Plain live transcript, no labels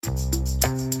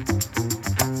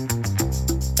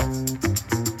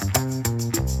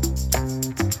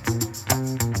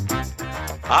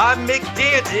I'm Mick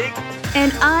Danzig.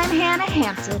 And I'm Hannah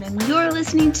Hampton, and you're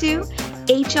listening to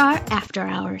HR After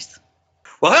Hours.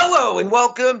 Well, hello, and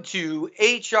welcome to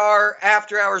HR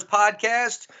After Hours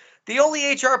podcast, the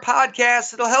only HR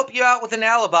podcast that'll help you out with an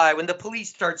alibi when the police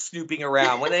start snooping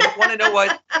around, when they want to know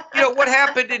what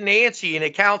happened to Nancy in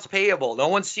accounts payable. No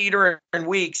one's seen her in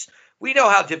weeks. We know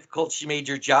how difficult she made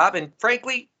your job, and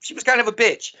frankly, she was kind of a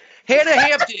bitch. Hannah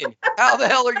Hampton, how the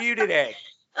hell are you today?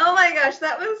 Oh my gosh,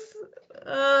 that was,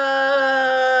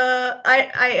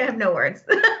 I have no words.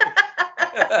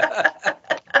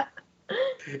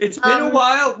 It's been a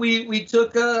while. We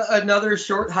took another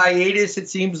short hiatus. It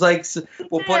seems like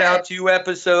we'll put out 2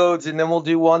 episodes, and then we'll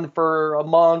do one for a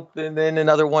month, and then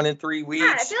another one in 3 weeks.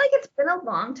 Yeah, I feel like it's been a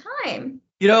long time.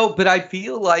 But I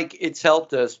feel like it's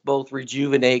helped us both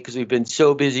rejuvenate because we've been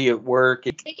so busy at work.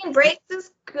 Taking breaks is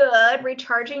good.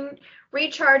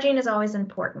 Recharging is always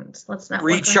important. Let's not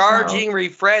recharging,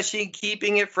 refreshing,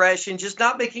 keeping it fresh, and just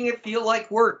not making it feel like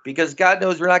work because God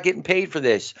knows we're not getting paid for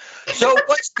this. So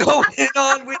what's going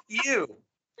on with you?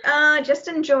 Just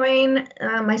enjoying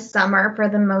my summer for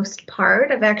the most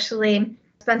part. I've actually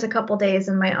spent a couple days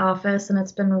in my office, and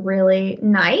it's been really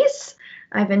nice.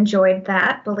 I've enjoyed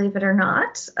that, believe it or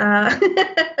not. I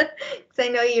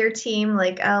know your team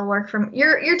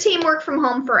work from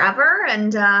home forever,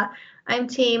 and I'm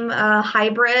team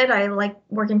hybrid. I like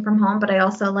working from home, but I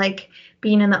also like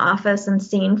being in the office and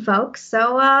seeing folks.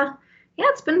 So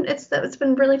it's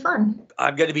been really fun.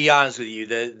 I'm going to be honest with you.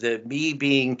 The me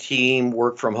being team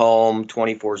work from home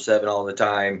 24/7 all the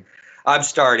time, I'm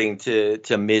starting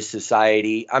to miss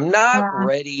society. I'm not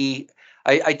ready.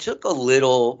 I took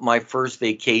my first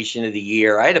vacation of the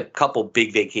year. I had a couple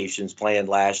big vacations planned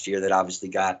last year that obviously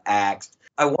got axed.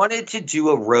 I wanted to do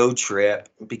a road trip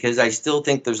because I still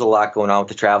think there's a lot going on with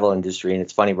the travel industry. And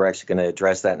it's funny, we're actually going to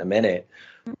address that in a minute.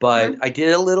 But I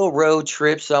did a little road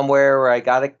trip somewhere where I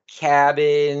got a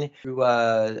cabin through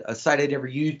a site I'd never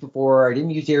used before. I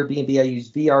didn't use Airbnb. I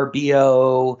used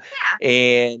VRBO. Yeah.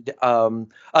 And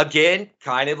again,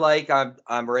 kind of like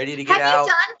I'm ready to get out.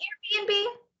 Have you done Airbnb?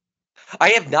 I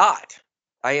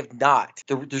have not.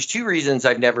 There's 2 reasons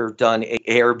I've never done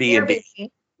Airbnb.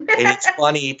 And it's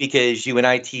funny because you and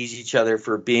I tease each other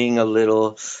for being a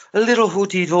little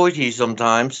hooty-toity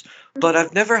sometimes. But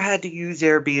I've never had to use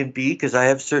Airbnb because I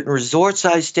have certain resorts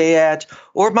I stay at,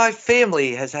 or my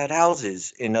family has had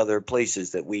houses in other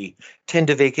places that we tend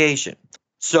to vacation.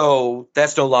 So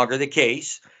that's no longer the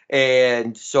case.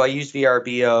 And so I used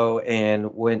VRBO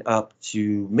and went up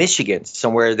to Michigan,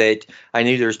 somewhere that I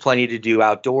knew there was plenty to do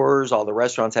outdoors. All the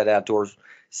restaurants had outdoor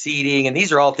seating. And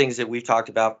these are all things that we've talked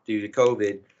about due to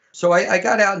COVID. So I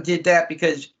got out and did that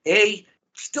because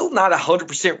still not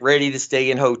 100% ready to stay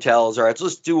in hotels. All right, so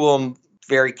let's do them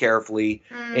very carefully.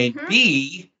 And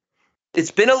B,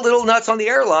 it's been a little nuts on the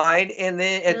airline and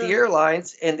then at the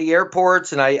airlines and the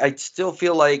airports. And I still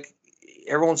feel like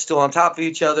everyone's still on top of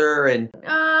each other. And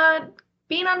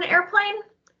being on an airplane,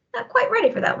 not quite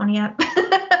ready for that one yet.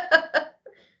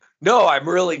 No, I'm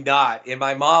really not. And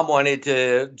my mom wanted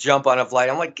to jump on a flight.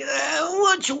 I'm like,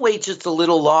 why don't you wait just a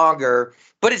little longer?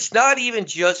 But it's not even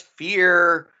just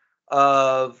fear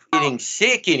of getting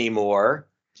sick anymore.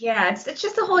 Yeah, it's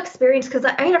just the whole experience. Because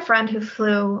I had a friend who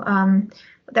flew.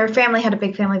 Their family had a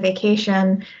big family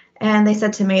vacation, and they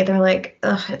said to me, they're like,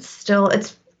 it's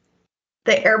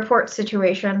the airport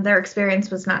situation. Their experience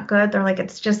was not good. They're like,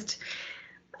 it's just.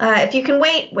 If you can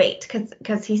wait,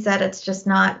 because he said it's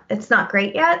not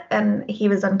great yet, and he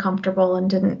was uncomfortable and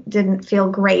didn't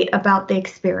feel great about the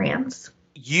experience.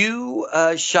 You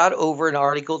shot over an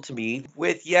article to me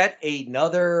with yet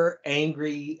another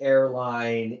angry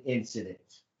airline incident.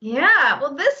 Yeah,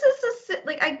 well, this is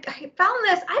I found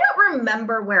this. I don't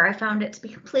remember where I found it, to be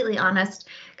completely honest,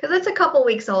 because it's a couple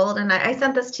weeks old, and I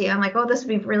sent this to you. I'm like, oh, this would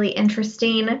be really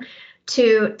interesting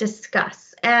to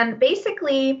discuss. And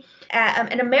basically,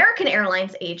 an American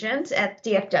Airlines agent at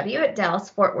DFW at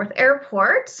Dallas-Fort Worth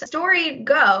Airport. Story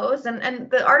goes,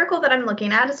 and the article that I'm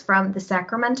looking at is from the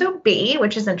Sacramento Bee,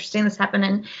 which is interesting. This happened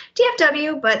in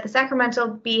DFW, but the Sacramento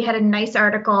Bee had a nice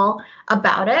article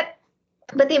about it.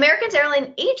 But the American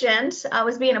Airlines agent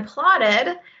was being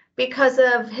applauded because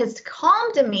of his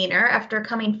calm demeanor after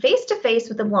coming face-to-face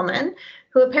with a woman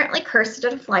who apparently cursed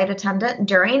at a flight attendant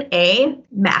during a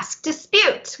mask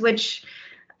dispute, which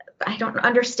I don't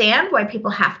understand why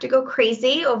people have to go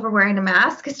crazy over wearing a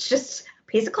mask. It's just a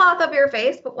piece of cloth over your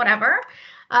face, but whatever.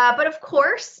 But of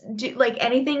course, like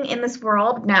anything in this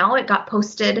world now, it got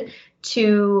posted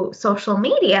to social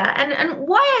media. And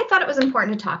why I thought it was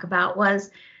important to talk about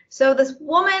was So this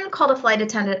woman called a flight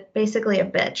attendant basically a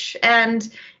bitch.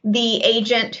 And the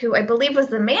agent, who I believe was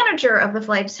the manager of the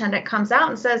flight attendant, comes out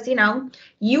and says,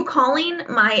 you calling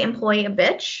my employee a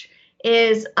bitch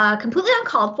is completely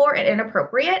uncalled for and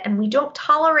inappropriate, and we don't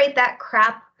tolerate that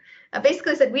crap.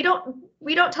 Basically said, we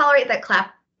don't tolerate that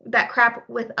crap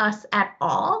with us at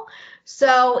all.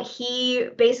 So he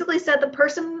basically said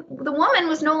the woman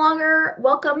was no longer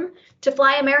welcome to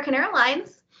fly American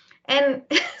Airlines, and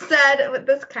said,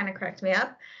 this kind of cracked me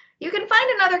up, you can find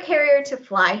another carrier to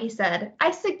fly, he said.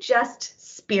 I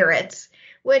suggest Spirit,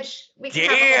 which we can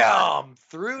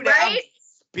threw down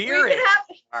Spirit.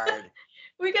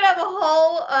 We could have a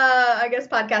whole,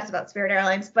 podcast about Spirit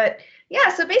Airlines. But yeah,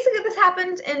 so basically this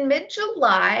happened in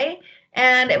mid-July,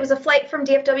 and it was a flight from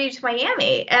DFW to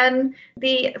Miami. And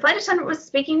the flight attendant was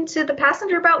speaking to the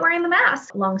passenger about wearing the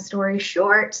mask. Long story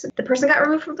short, the person got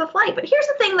removed from the flight. But here's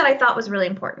the thing that I thought was really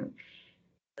important.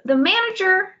 The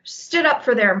manager stood up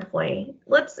for their employee.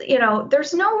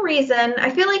 There's no reason, I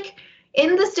feel like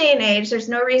in this day and age, there's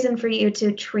no reason for you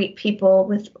to treat people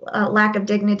with a lack of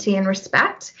dignity and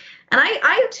respect. And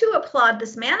I too applaud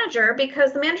this manager,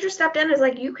 because the manager stepped in and is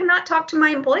like, you cannot talk to my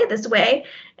employee this way,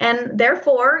 and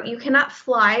therefore you cannot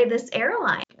fly this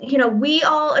airline. We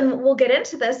all, and we'll get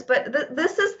into this, but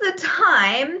this is the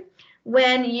time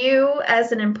when you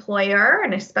as an employer,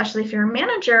 and especially if you're a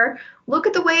manager, look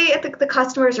at the way the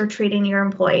customers are treating your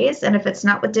employees. And if it's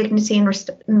not with dignity and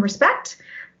respect,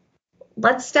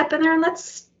 let's step in there and let's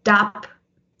stop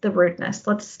the rudeness.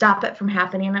 Let's stop it from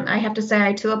happening. And I have to say,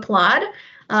 I too applaud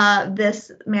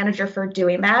this manager for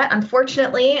doing that.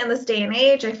 Unfortunately, in this day and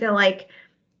age, I feel like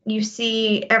you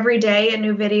see every day a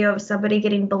new video of somebody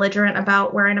getting belligerent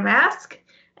about wearing a mask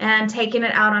and taking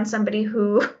it out on somebody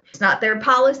who it's not their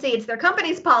policy, it's their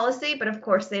company's policy, but of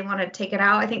course they want to take it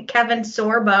out. I think Kevin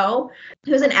Sorbo,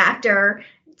 who's an actor,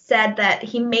 said that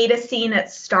he made a scene at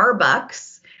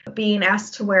Starbucks being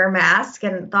asked to wear a mask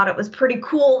and thought it was pretty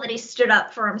cool that he stood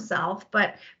up for himself.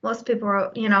 But most people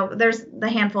are, there's the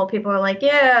handful of people are like,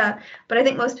 yeah, but I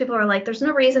think most people are like, there's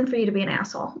no reason for you to be an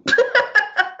asshole.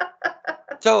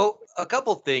 So a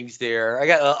couple things there. I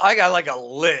got like a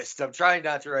list. I'm trying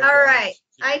not to write. All right.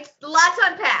 Lots to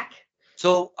unpack.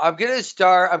 So I'm going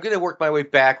to work my way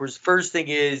backwards. First thing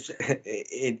is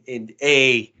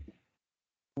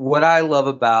what I love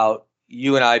about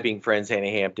you and I being friends,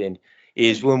 Hannah Hampton,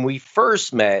 is when we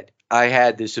first met, I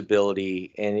had this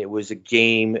ability, and it was a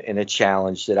game and a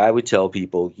challenge that I would tell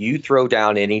people, you throw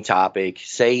down any topic,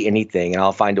 say anything, and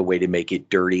I'll find a way to make it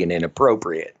dirty and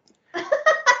inappropriate.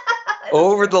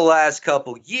 Over the last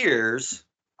couple years,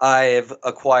 I have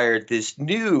acquired this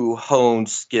new honed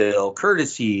skill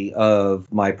courtesy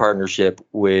of my partnership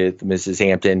with Mrs.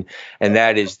 Hampton, and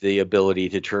that is the ability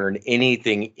to turn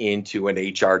anything into an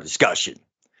HR discussion.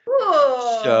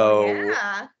 Ooh,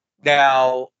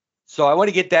 yeah. So I want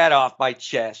to get that off my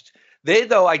chest.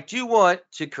 Though, I do want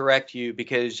to correct you,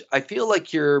 because I feel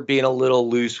like you're being a little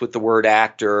loose with the word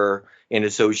actor in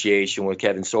association with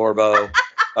Kevin Sorbo.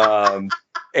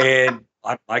 And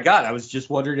my God, I was just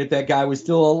wondering if that guy was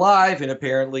still alive. And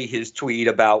apparently his tweet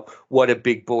about what a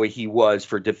big boy he was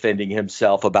for defending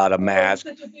himself about a mask.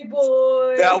 Such a big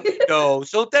boy. Now we know.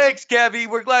 So thanks, Kevin.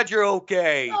 We're glad you're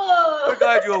okay. Oh. We're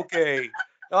glad you're okay.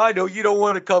 I know you don't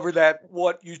want to cover that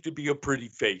what used to be a pretty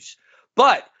face.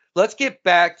 But let's get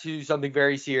back to something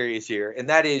very serious here. And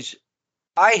that is,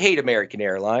 I hate American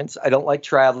Airlines. I don't like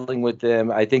traveling with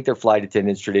them. I think their flight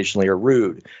attendants traditionally are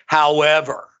rude.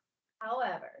 However,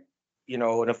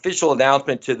 an official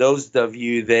announcement to those of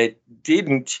you that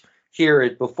didn't hear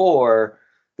it before,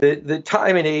 the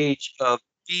time and age of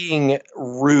being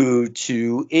rude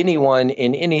to anyone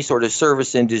in any sort of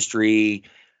service industry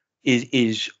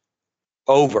is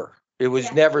over. It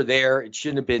was never there. It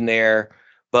shouldn't have been there.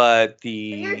 But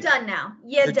you're done now.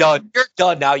 You're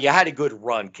done now. You had a good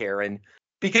run, Karen.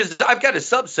 Because I've got a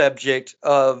subject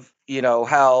of,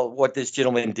 what this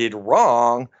gentleman did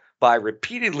wrong by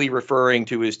repeatedly referring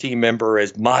to his team member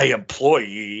as my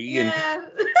employee. Yeah.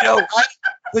 And,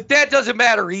 but that doesn't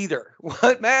matter either.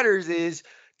 What matters is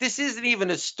this isn't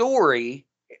even a story,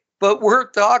 but we're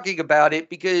talking about it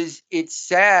because it's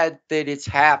sad that it's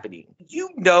happening.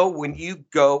 When you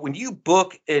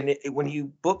book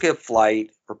a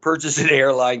flight or purchase an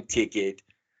airline ticket,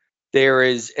 there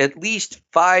is at least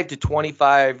 5 to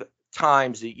 25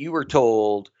 times that you were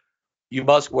told you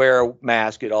must wear a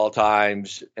mask at all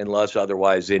times unless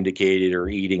otherwise indicated, or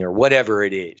eating, or whatever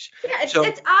it is. Yeah,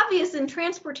 it's obvious in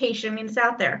transportation. I mean, it's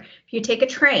out there. If you take a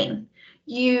train,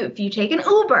 if you take an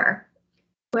Uber,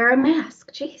 wear a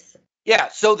mask. Jeez. Yeah,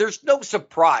 so there's no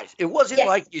surprise. It wasn't Yes.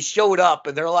 like you showed up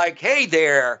and they're like, hey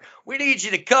there, we need you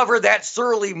to cover that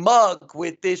surly mug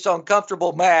with this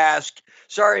uncomfortable mask.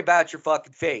 Sorry about your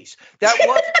fucking face. That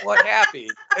wasn't what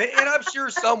happened. And I'm sure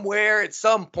somewhere at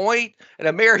some point, an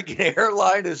American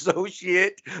airline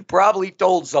associate probably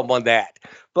told someone that.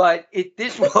 But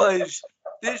this was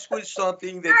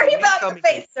something that Sorry me about your coming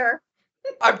face, sir.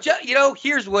 I'm just,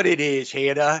 here's what it is,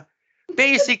 Hannah.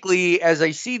 Basically, as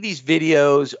I see these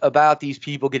videos about these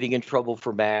people getting in trouble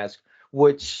for masks,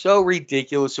 what's so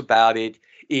ridiculous about it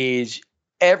is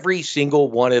every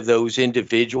single one of those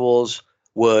individuals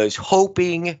was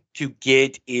hoping to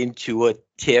get into a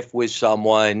tiff with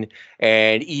someone,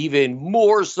 and even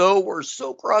more so, were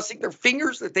so crossing their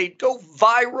fingers that they'd go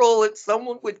viral and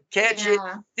someone would catch it.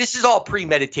 Yeah. This is all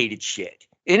premeditated shit.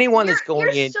 Anyone that's going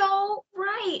You're in. so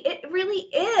right. It really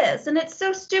is. And it's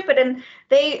so stupid. And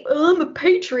I'm a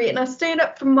patriot and I stand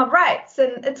up for my rights.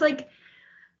 And it's like,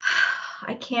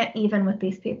 I can't even with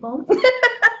these people.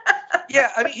 Yeah,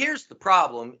 I mean, here's the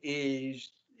problem is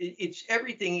it's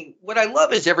everything. What I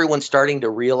love is everyone's starting to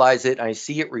realize it. I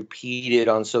see it repeated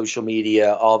on social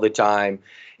media all the time,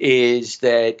 is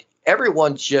that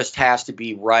everyone just has to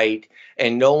be right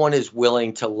and no one is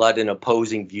willing to let an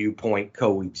opposing viewpoint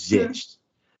coexist.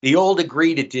 The old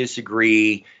agree to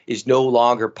disagree is no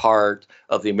longer part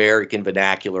of the American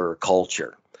vernacular or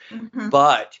culture. Mhm.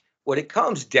 But what it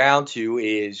comes down to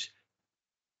is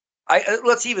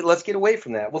let's get away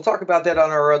from that. We'll talk about that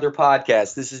on our other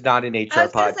podcast. This is not an HR I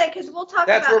was going podcast. to say, because we'll talk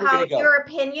That's where about we're how gonna go. your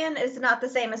opinion is not the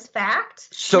same as fact.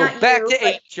 So not back you, to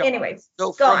but HR. anyways,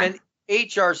 So go from on. an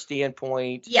HR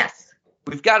standpoint, Yes.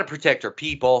 we've got to protect our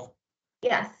people.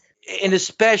 Yes. And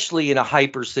especially in a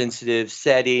hypersensitive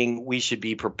setting, we should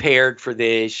be prepared for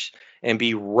this and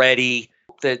be ready.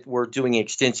 That we're doing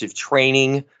extensive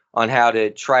training on how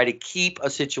to try to keep a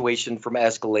situation from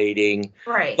escalating.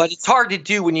 Right. But it's hard to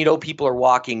do when people are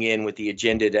walking in with the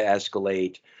agenda to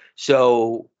escalate.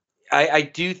 So I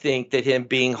do think that him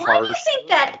being Why do you harsh. think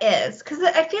that is? Because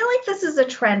I feel like this is a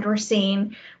trend we're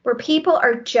seeing where people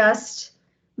are just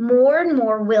more and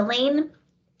more willing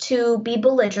to be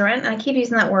belligerent. And I keep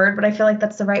using that word, but I feel like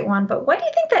that's the right one. But what do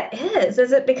you think that is?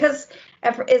 Is it because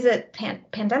is it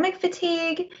pandemic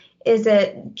fatigue? Is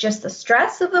it just the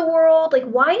stress of the world? Like,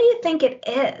 why do you think it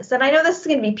is? And I know this is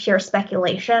going to be pure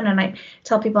speculation, and I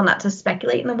tell people not to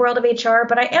speculate in the world of HR,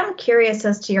 but I am curious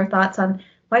as to your thoughts on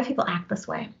why people act this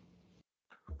way.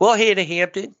 Well, Hannah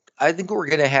Hampton, I think we're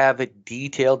going to have a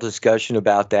detailed discussion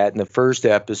about that in the first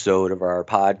episode of our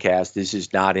podcast. This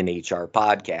is not an HR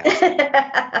podcast.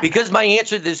 Because my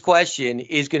answer to this question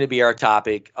is going to be our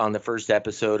topic on the first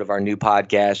episode of our new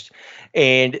podcast.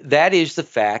 And that is the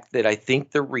fact that I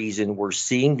think the reason we're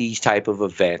seeing these type of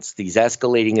events, these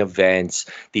escalating events,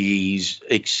 these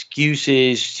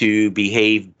excuses to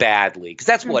behave badly, because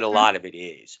that's what a lot of it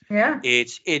is. Yeah.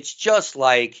 It's just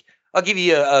like, I'll give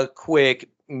you a quick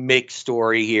Mick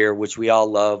story here, which we all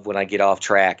love when I get off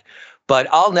track. But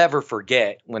I'll never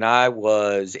forget when I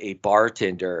was a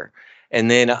bartender, and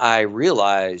then I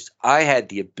realized I had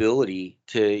the ability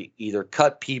to either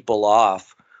cut people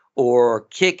off or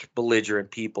kick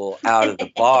belligerent people out of the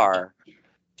bar.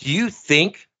 Do you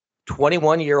think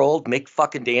 21-year-old Mick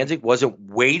fucking Danzig wasn't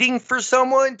waiting for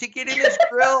someone to get in his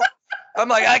grill? I'm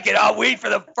like, I cannot wait for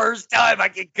the first time I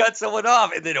can cut someone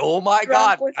off. And then, oh my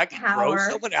God, I can throw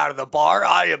someone out of the bar.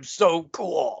 I am so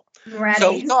cool. Ready.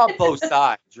 So it's on both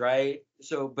sides, right?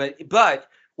 So, but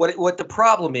what the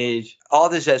problem is, all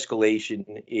this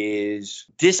escalation is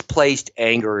displaced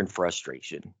anger and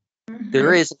frustration. Mm-hmm.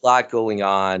 There is a lot going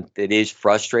on that is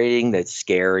frustrating, that's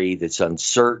scary, that's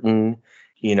uncertain,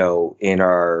 in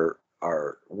our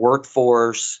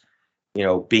workforce,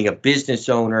 being a business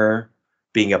owner,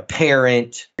 being a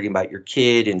parent, reading about your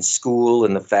kid in school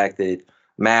and the fact that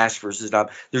mask versus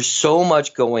not, there's so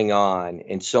much going on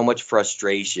and so much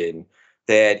frustration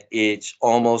that it's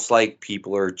almost like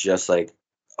people are just like,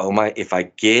 oh my, if I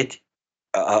get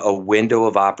a window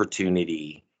of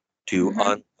opportunity to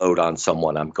unload on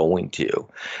someone, I'm going to.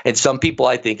 And some people,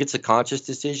 I think it's a conscious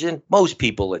decision. Most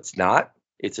people, it's not.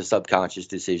 It's a subconscious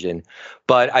decision.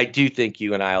 But I do think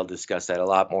you and I will discuss that a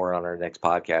lot more on our next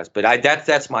podcast. But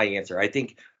that's my answer. I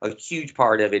think a huge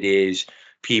part of it is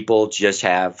people just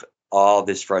have all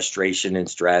this frustration and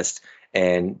stress,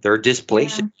 and they're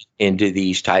displaced into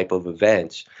these type of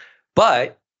events.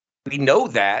 But we know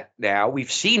that now.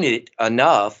 We've seen it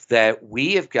enough that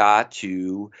we have got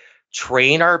to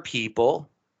train our people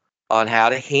on how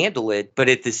to handle it, but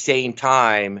at the same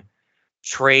time,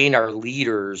 train our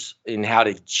leaders in how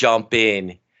to jump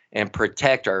in and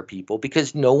protect our people,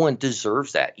 because no one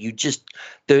deserves that.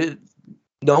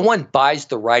 No one buys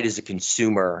the right as a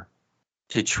consumer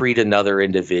to treat another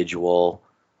individual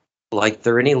like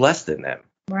they're any less than them.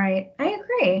 Right. I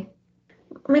agree.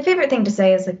 My favorite thing to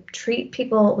say is like treat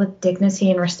people with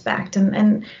dignity and respect.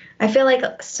 And I feel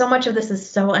like so much of this is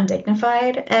so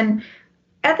undignified. And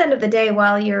at the end of the day,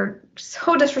 while you're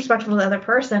so disrespectful to the other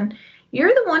person,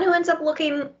 you're the one who ends up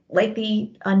looking like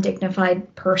the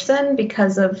undignified person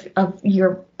because of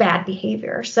your bad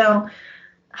behavior. So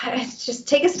just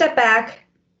take a step back,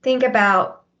 think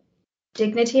about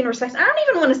dignity and respect. I don't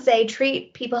even want to say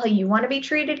treat people how you want to be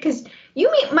treated, because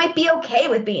might be okay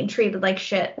with being treated like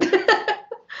shit.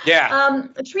 Yeah.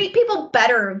 Treat people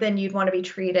better than you'd want to be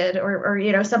treated,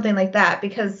 or something like that,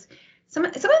 because some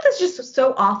of this is just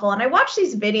so awful. And I watch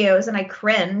these videos and I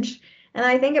cringe, and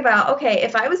I think about, okay,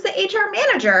 if I was the HR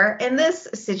manager in this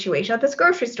situation at this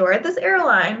grocery store, at this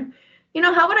airline,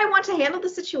 how would I want to handle the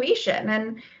situation?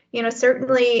 And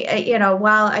certainly,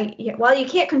 while you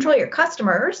can't control your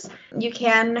customers, you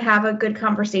can have a good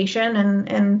conversation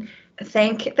and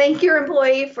thank your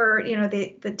employee for,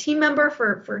 the team member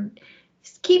for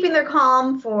keeping their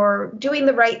calm, for doing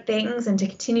the right things, and to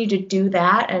continue to do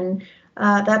that. And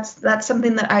that's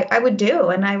something that I would do,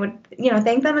 and I would,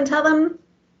 thank them and tell them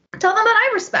that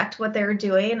I respect what they're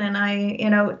doing, and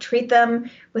I, treat them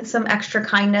with some extra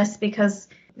kindness, because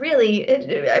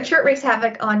really, I'm sure it wreaks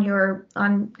havoc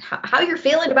on how you're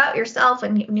feeling about yourself,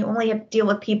 and you only have to deal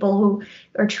with people who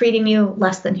are treating you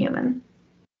less than human.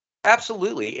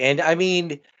 Absolutely. And I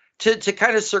mean, to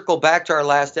kind of circle back to our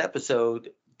last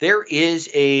episode, there is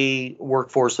a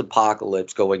workforce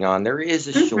apocalypse going on. There is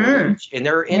a shortage, and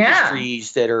there are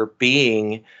industries that are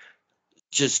being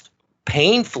just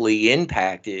painfully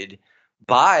impacted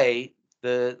by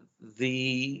the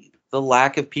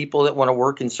lack of people that want to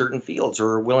work in certain fields or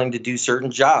are willing to do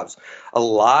certain jobs. A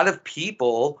lot of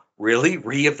people really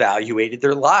reevaluated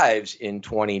their lives in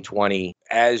 2020,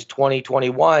 as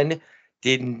 2021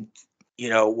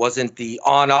 wasn't the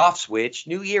on-off switch.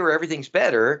 New year, everything's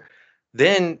better.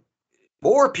 Then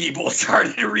more people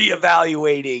started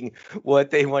reevaluating what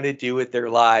they want to do with their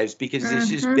lives, because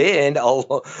this has been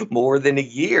more than a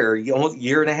year, almost a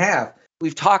year and a half.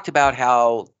 We've talked about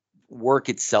how work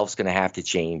itself is going to have to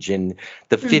change, and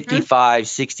the 55,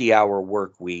 60-hour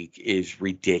work week is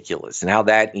ridiculous, and how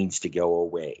that needs to go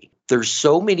away. There's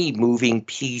so many moving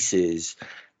pieces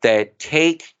that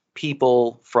take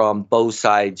people from both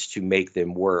sides to make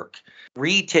them work.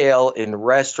 Retail and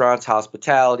restaurants,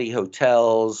 hospitality,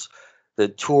 hotels, the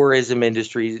tourism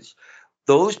industries,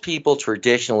 those people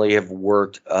traditionally have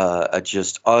worked a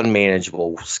just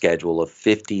unmanageable schedule of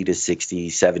 50 to 60,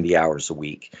 70 hours a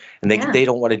week. And they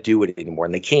don't want to do it anymore,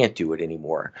 and they can't do it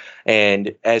anymore.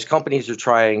 And as companies are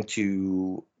trying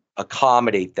to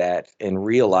accommodate that and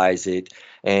realize it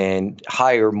and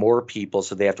hire more people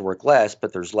so they have to work less,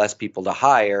 but there's less people to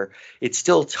hire, it's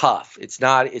still tough. It's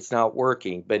not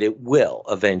working, but it will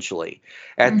eventually.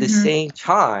 At the same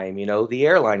time, the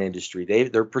airline industry,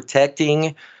 they're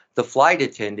protecting the flight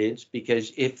attendants,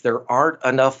 because if there aren't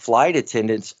enough flight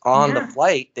attendants on the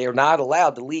flight, they're not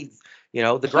allowed to leave,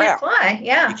 the ground.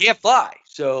 You can't fly.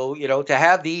 So, to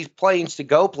have these planes to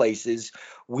go places,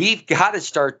 we've got to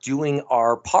start doing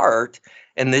our part.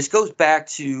 And this goes back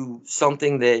to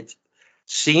something that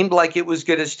seemed like it was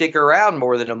going to stick around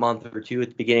more than a month or two at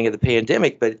the beginning of the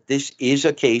pandemic. But this is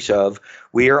a case of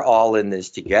we are all in this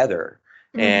together.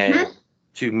 And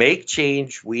to make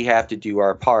change, we have to do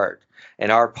our part.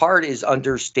 And our part is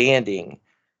understanding,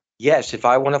 yes, if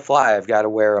I want to fly, I've got to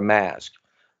wear a mask.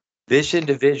 This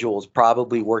individual is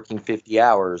probably working 50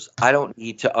 hours. I don't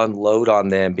need to unload on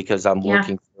them because I'm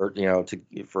looking for,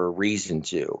 for a reason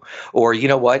to. Or, you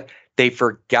know what? They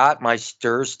forgot my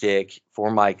stir stick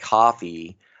for my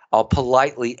coffee. I'll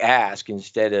politely ask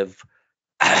instead of,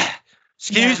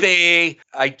 excuse me.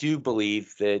 I do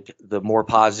believe that the more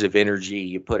positive energy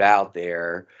you put out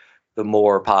there, the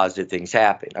more positive things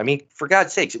happen. I mean, for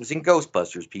God's sakes, it was in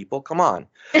Ghostbusters, people. Come on.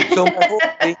 So my whole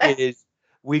thing is,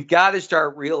 we've got to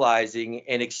start realizing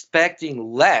and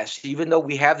expecting less, even though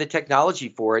we have the technology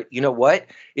for it. You know what?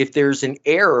 If there's an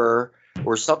error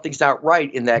or something's not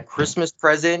right in that Christmas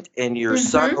present, and your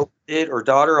son opened it or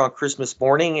daughter on Christmas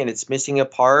morning and it's missing a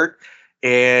part,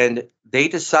 and they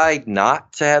decide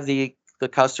not to have the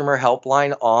customer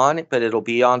helpline on, but it'll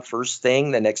be on first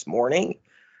thing the next morning,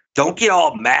 don't get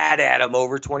all mad at them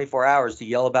over 24 hours to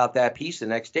yell about that piece the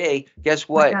next day. Guess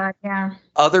what? Oh God,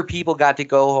 Other people got to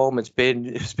go home and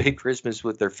spend Christmas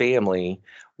with their family.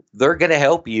 They're going to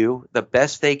help you the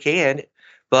best they can,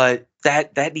 but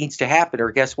that needs to happen.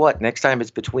 Or guess what? Next time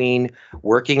it's between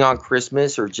working on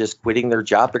Christmas or just quitting their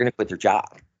job, they're going to quit their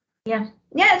job. Yeah,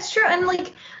 Yeah, it's true. And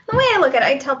like the way I look at it,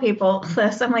 I tell people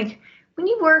this. I'm like, when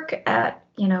you work at,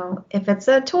 if it's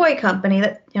a toy company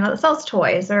that, that sells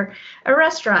toys or a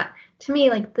restaurant, to me,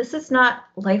 like this is not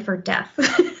life or death.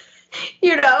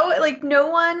 Like no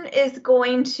one is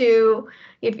going to,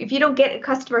 if you don't get a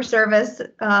customer service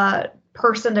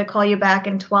person to call you back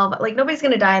in 12, like nobody's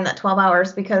going to die in that 12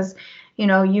 hours because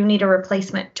you need a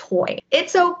replacement toy.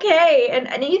 It's okay.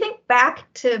 And you think back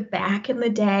in the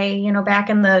day, back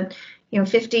in the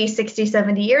 50, 60,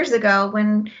 70 years ago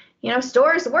when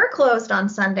stores were closed on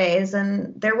Sundays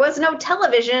and there was no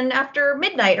television after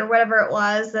midnight or whatever it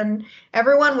was, and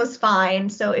everyone was fine.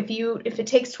 So if it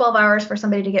takes 12 hours for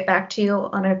somebody to get back to you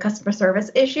on a customer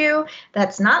service issue,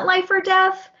 that's not life or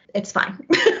death. It's fine.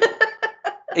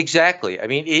 Exactly. I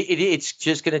mean, it's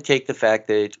just going to take the fact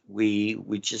that we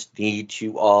just need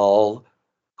to all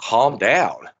calm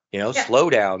down, slow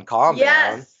down, calm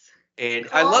down. And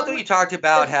I love that you talked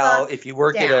about how if you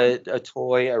work at a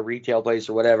toy, a retail place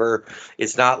or whatever,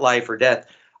 it's not life or death.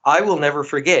 I will never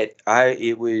forget.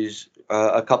 It was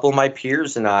a couple of my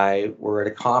peers and I were at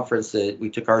a conference that we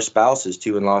took our spouses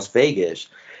to in Las Vegas.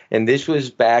 And this was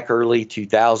back early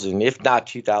 2000, if not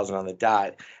 2000 on the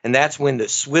dot. And that's when the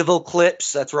swivel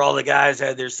clips, that's where all the guys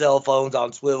had their cell phones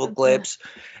on swivel clips.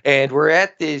 And we're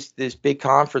at this big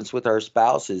conference with our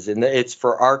spouses, and it's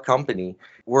for our company.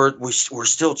 We're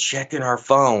still checking our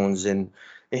phones, and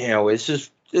it's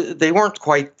just they weren't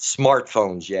quite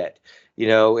smartphones yet,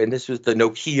 and this was the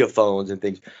Nokia phones and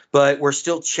things. But we're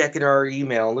still checking our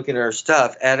email and looking at our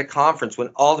stuff at a conference when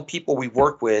all the people we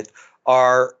work with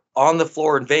are on the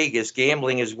floor in Vegas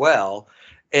gambling as well.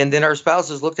 And then our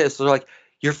spouses looked at us, they're like,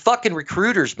 "You're fucking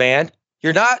recruiters, man.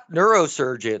 You're not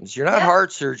neurosurgeons. You're not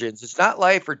heart surgeons. It's not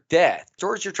life or death.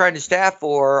 Stores you're trying to staff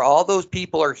for, all those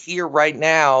people are here right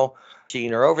now,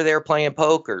 or over there playing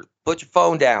poker. Put your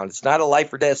phone down. It's not a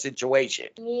life or death situation."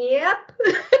 Yep.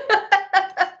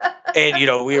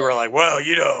 And, we were like, well,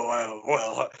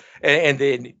 and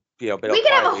then, but we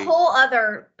could have a whole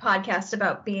other podcast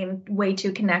about being way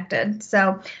too connected.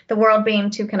 So the world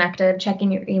being too connected,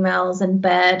 checking your emails in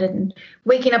bed and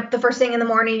waking up the first thing in the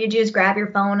morning, you just grab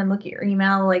your phone and look at your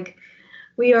email. Like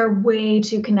we are way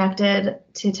too connected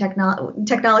to technology.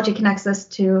 Technology connects us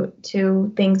to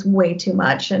things way too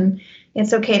much. And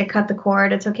it's okay to cut the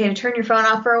cord. It's okay to turn your phone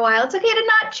off for a while. It's okay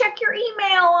to not check your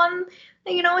email on,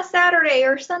 a Saturday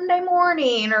or Sunday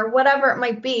morning or whatever it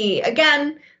might be.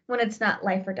 Again, when it's not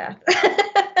life or death.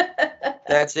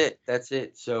 That's it.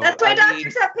 So that's why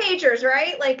doctors have pagers,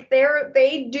 right? Like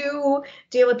they do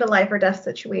deal with the life or death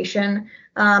situation.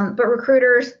 But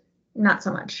recruiters, not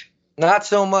so much. Not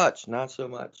so much.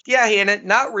 Yeah, Hannah,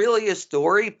 not really a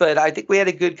story, but I think we had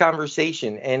a good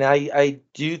conversation. And I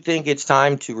do think it's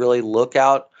time to really look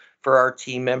out for our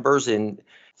team members and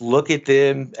look at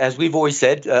them, as we've always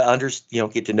said,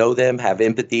 get to know them, have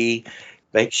empathy,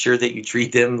 make sure that you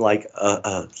treat them like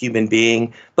a human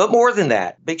being. But more than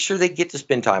that, make sure they get to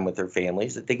spend time with their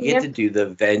families, that they get to do the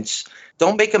events.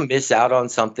 Don't make them miss out on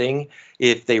something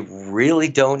if they really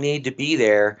don't need to be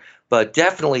there. But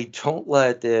definitely don't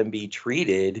let them be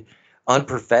treated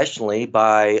unprofessionally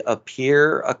by a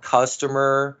peer, a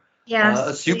customer,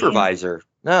 a supervisor.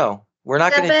 No, we're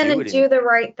not going to do it. Step in and do the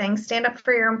right thing. Stand up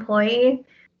for your employee.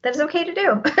 That is okay to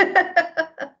do.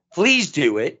 Please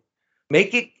do it.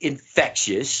 Make it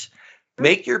infectious.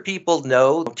 Make your people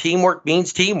know teamwork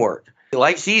means teamwork.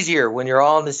 Life's easier when you're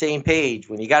all on the same page,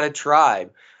 when you got a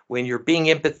tribe, when you're being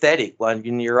empathetic,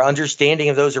 when you're understanding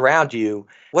of those around you.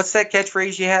 What's that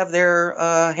catchphrase you have there,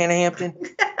 Hannah Hampton?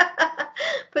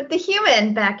 Put the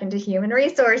human back into human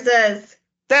resources.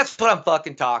 That's what I'm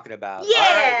fucking talking about. Yeah.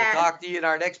 All right, we'll talk to you in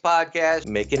our next podcast.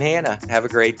 Mick and Hannah, have a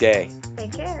great day.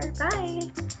 Take care. Bye.